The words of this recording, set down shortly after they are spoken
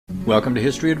Welcome to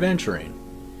History Adventuring.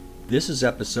 This is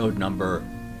episode number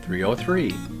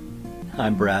 303.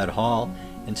 I'm Brad Hall,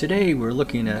 and today we're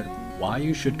looking at why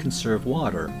you should conserve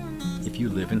water if you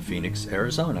live in Phoenix,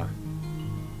 Arizona.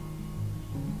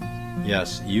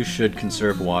 Yes, you should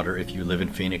conserve water if you live in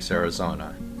Phoenix,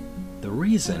 Arizona. The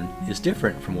reason is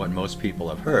different from what most people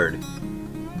have heard,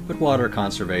 but water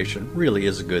conservation really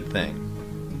is a good thing.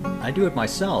 I do it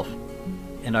myself,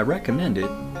 and I recommend it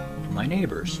for my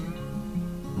neighbors.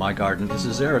 My garden is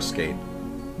a xeriscape,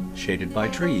 shaded by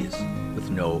trees, with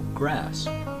no grass.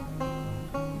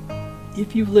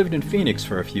 If you've lived in Phoenix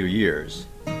for a few years,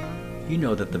 you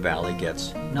know that the valley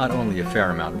gets not only a fair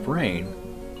amount of rain,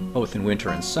 both in winter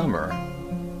and summer,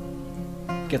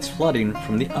 it gets flooding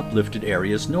from the uplifted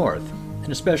areas north,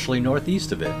 and especially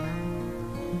northeast of it.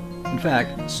 In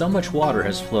fact, so much water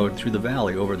has flowed through the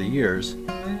valley over the years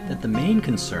that the main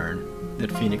concern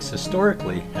that Phoenix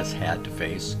historically has had to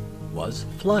face was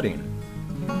flooding.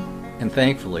 And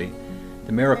thankfully,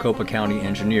 the Maricopa County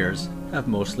engineers have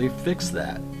mostly fixed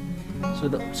that.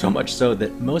 So much so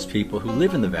that most people who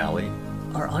live in the valley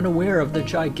are unaware of the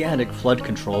gigantic flood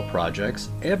control projects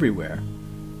everywhere.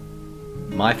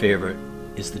 My favorite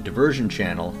is the diversion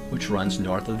channel, which runs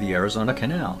north of the Arizona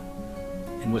Canal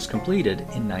and was completed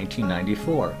in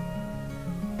 1994.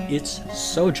 It's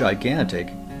so gigantic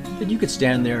that you could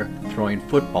stand there throwing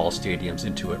football stadiums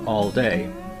into it all day.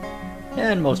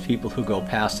 And most people who go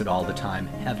past it all the time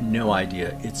have no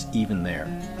idea it's even there.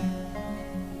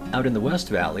 Out in the West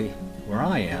Valley, where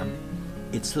I am,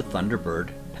 it's the Thunderbird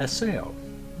Paseo.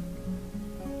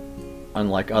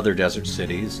 Unlike other desert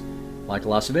cities, like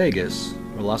Las Vegas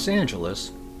or Los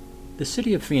Angeles, the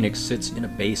city of Phoenix sits in a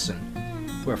basin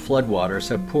where floodwaters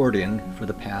have poured in for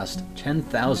the past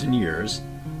 10,000 years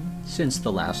since the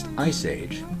last ice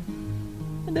age.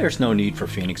 And there's no need for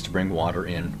Phoenix to bring water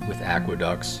in with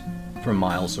aqueducts from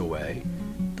miles away.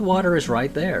 The water is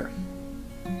right there.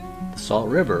 The Salt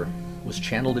River was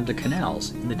channeled into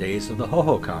canals in the days of the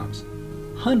Hohokams,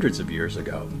 hundreds of years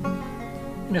ago,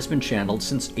 and has been channeled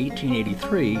since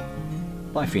 1883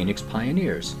 by Phoenix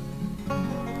pioneers.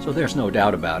 So there's no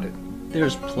doubt about it.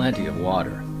 There's plenty of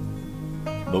water.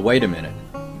 But wait a minute,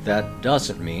 that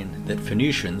doesn't mean that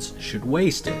Phoenicians should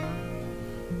waste it.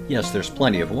 Yes, there's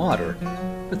plenty of water,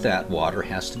 but that water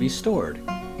has to be stored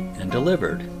and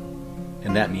delivered.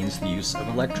 And that means the use of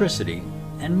electricity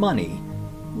and money,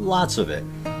 lots of it.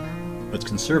 But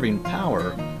conserving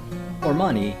power or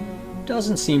money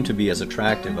doesn't seem to be as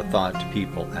attractive a thought to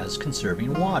people as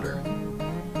conserving water.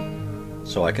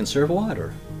 So I conserve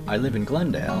water. I live in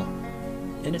Glendale,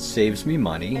 and it saves me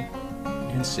money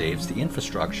and saves the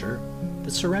infrastructure that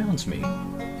surrounds me.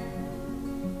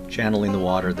 Channeling the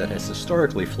water that has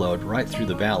historically flowed right through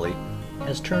the valley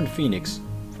has turned Phoenix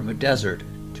from a desert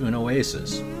to an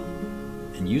oasis.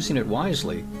 And using it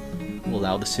wisely will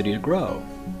allow the city to grow,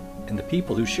 and the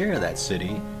people who share that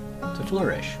city to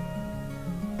flourish.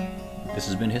 This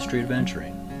has been History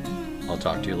Adventuring. I'll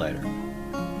talk to you later.